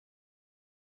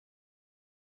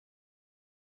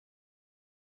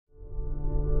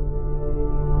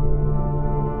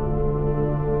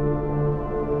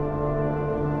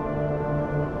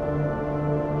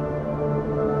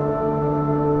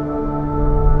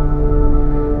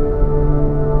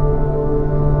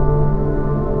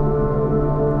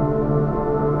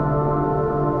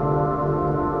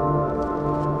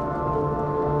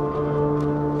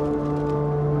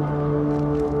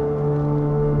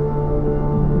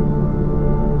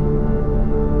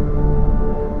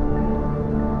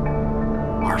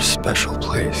special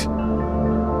place.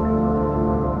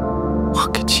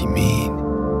 What could she mean?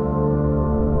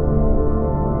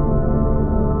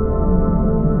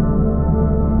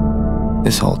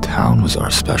 This whole town was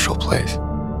our special place.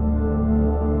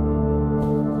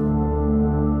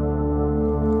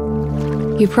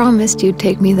 You promised you'd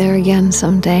take me there again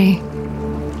someday.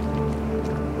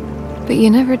 But you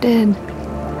never did.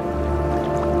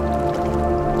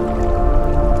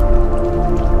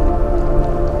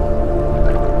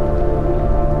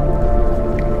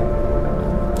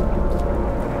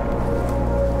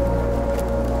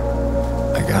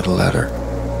 I got a letter.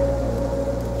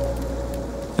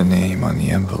 The name on the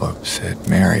envelope said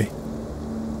Mary.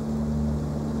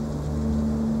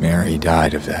 Mary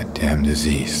died of that damn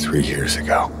disease 3 years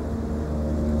ago.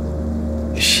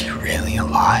 Is she really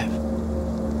alive?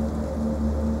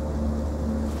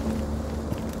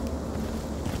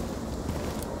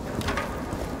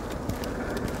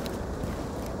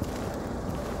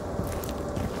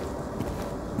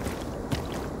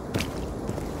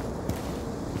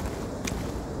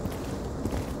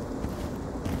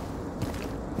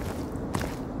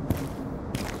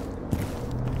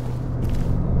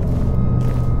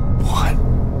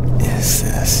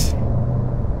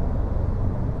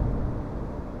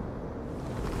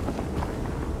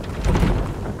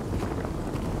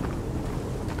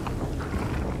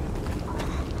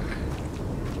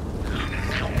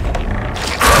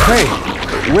 Hey,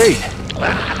 wait!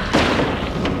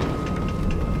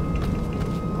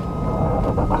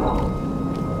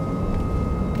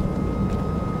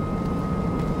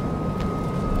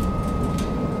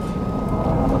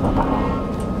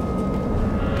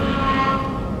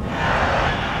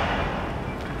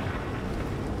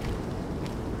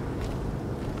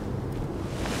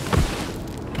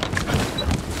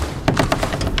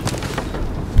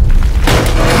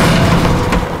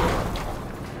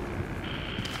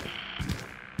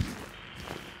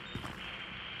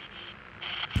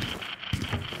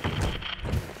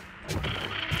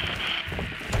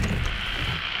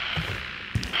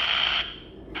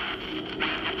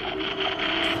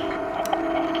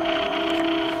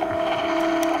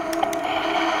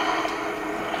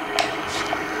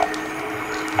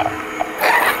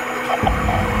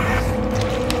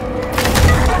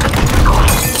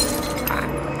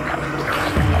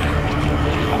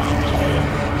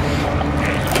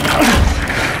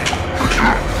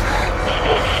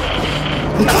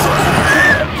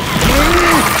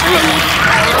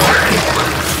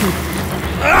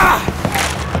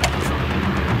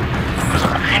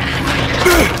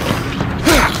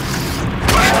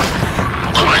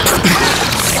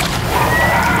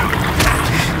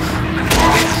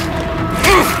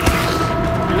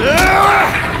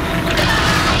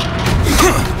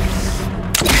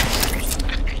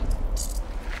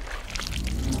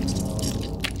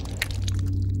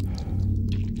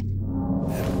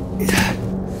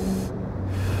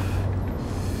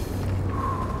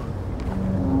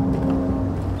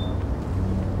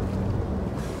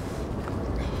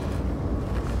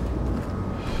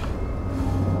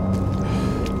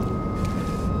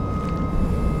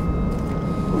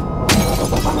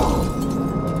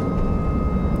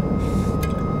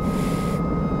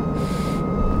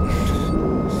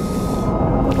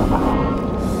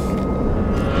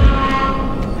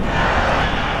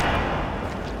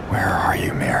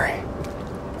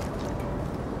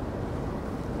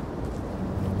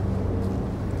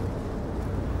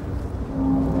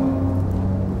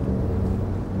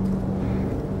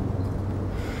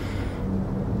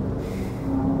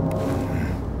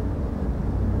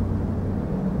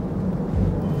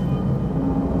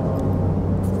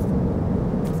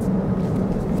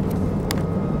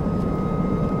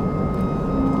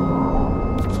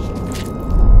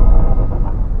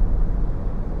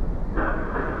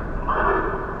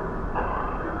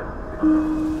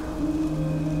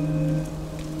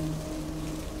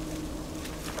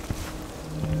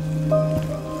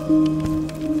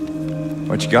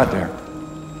 What you got there?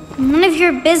 None of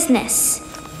your business.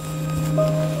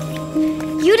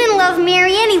 You didn't love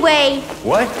Mary anyway.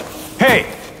 What?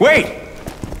 Hey, wait!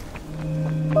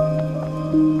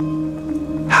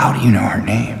 How do you know her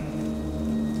name?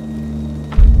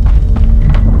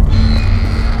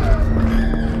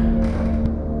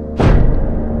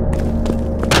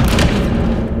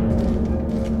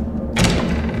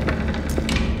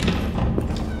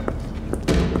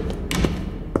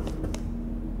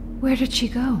 Where did she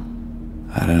go?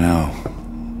 I don't know.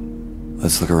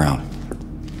 Let's look around.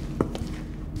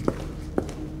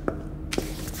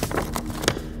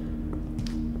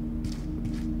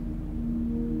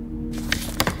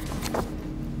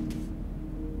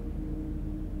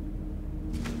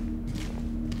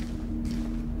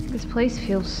 This place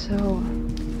feels so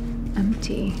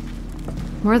empty.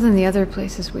 More than the other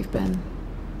places we've been.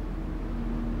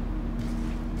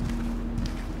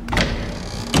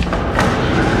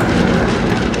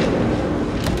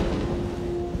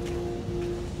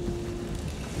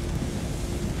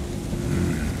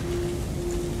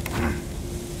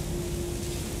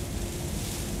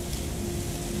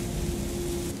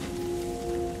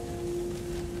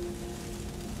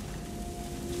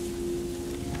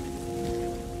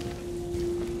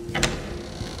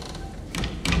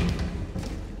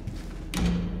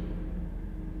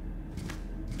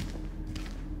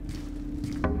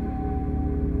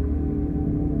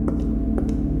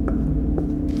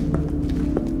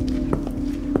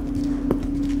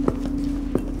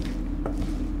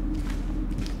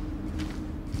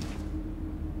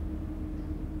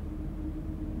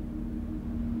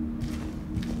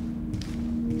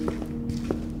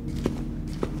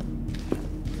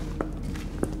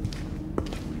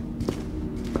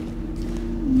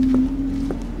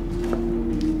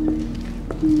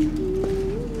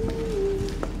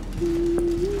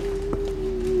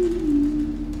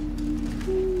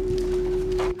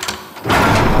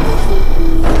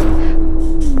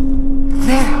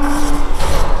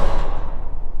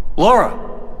 Laura!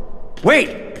 Wait!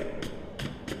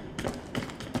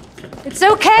 It's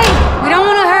okay! We don't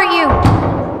want to hurt you!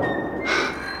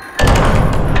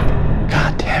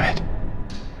 God damn it.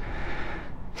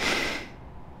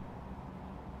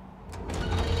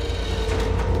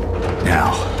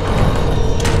 Now,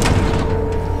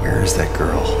 where is that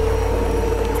girl?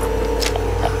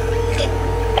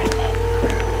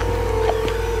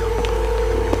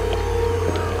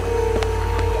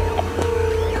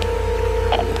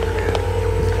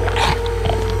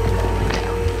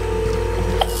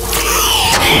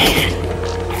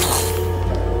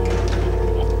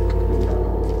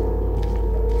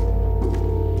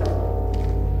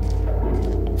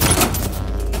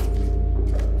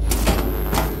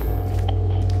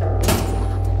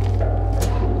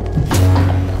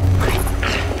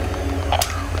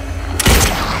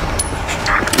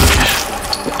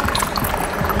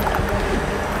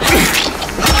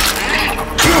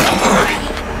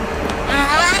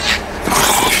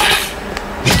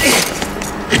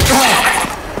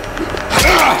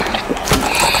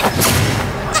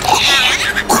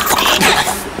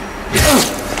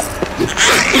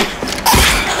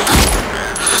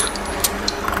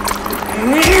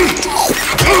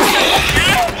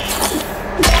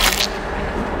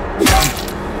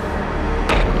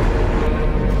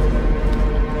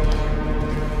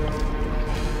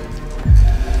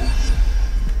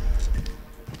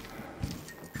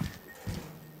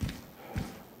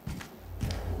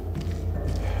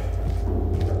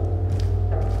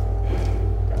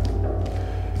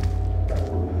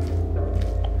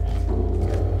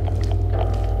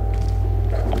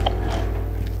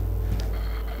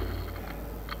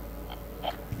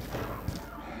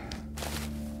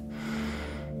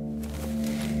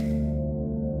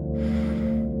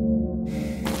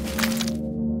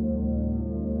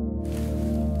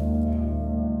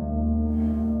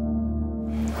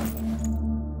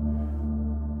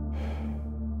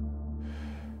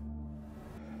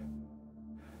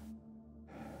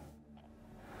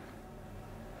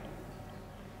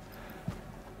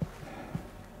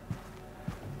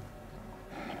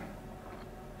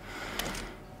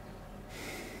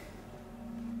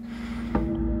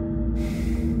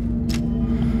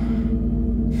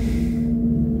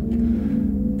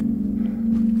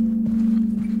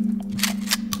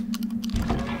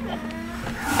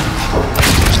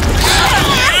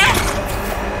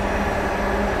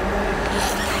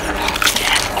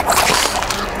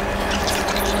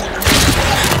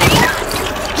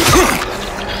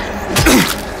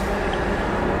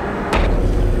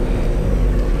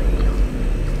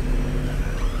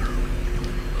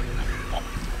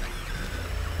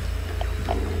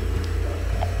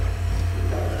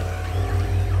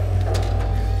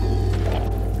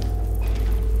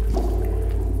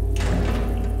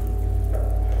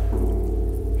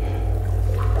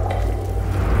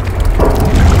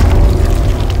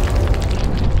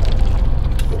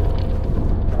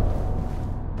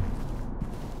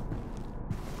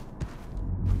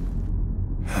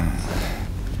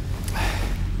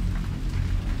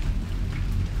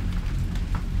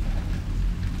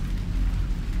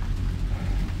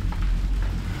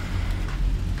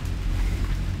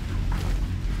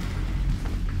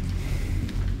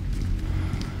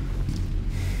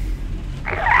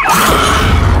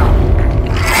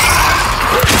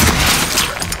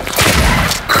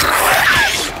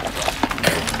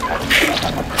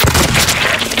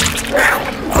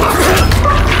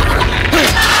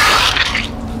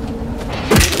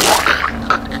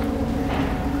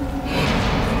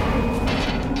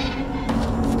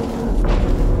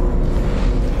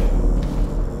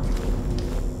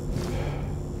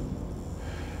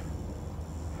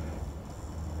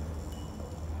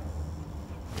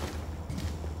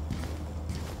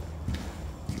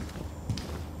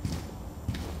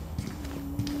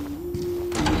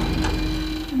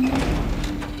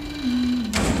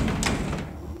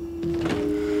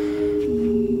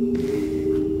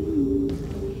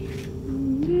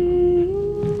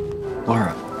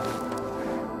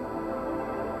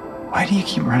 do you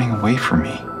keep running away from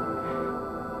me?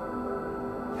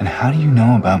 And how do you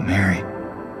know about Mary?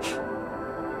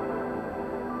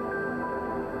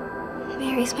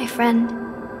 Mary's my friend.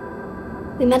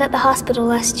 We met at the hospital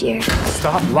last year.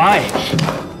 Stop lying!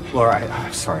 Laura,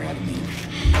 I'm sorry, I didn't mean...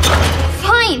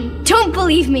 Fine! Don't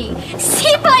believe me! See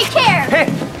if I care!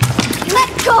 Hey!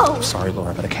 Let go! I'm sorry,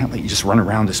 Laura, but I can't let you just run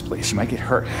around this place. You might get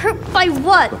hurt. Hurt by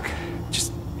what? Look,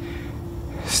 just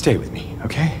stay with me,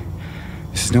 okay?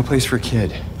 This is no place for a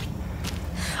kid.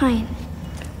 Fine.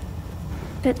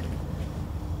 But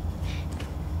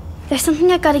there's something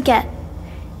I gotta get.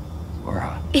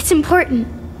 Laura. It's important.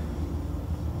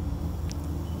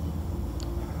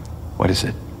 What is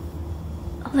it?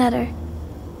 A letter.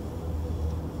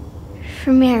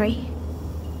 For Mary.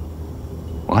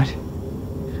 What?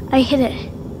 I hid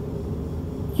it.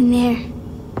 In there.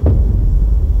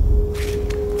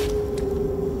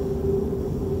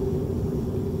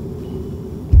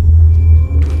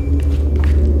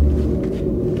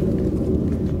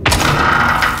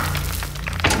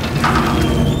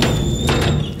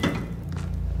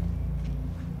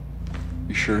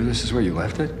 You sure this is where you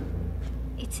left it?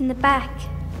 It's in the back.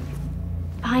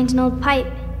 Behind an old pipe.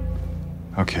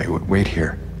 Okay, wait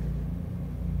here.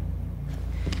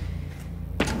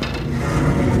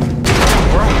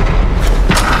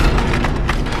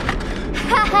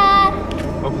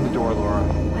 Haha! Open the door, Laura.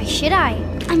 Why should I?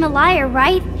 I'm a liar,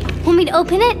 right? Want me to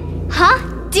open it? Huh?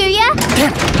 Do ya?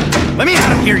 Damn! Let me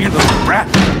out of here, you little brat!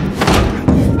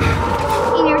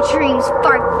 In your dreams,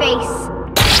 fart face.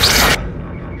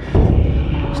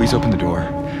 Please open the door.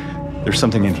 There's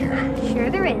something in here. Sure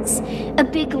there is. A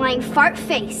big lying fart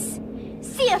face.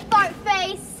 See ya, fart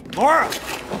face! Laura!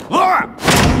 Laura!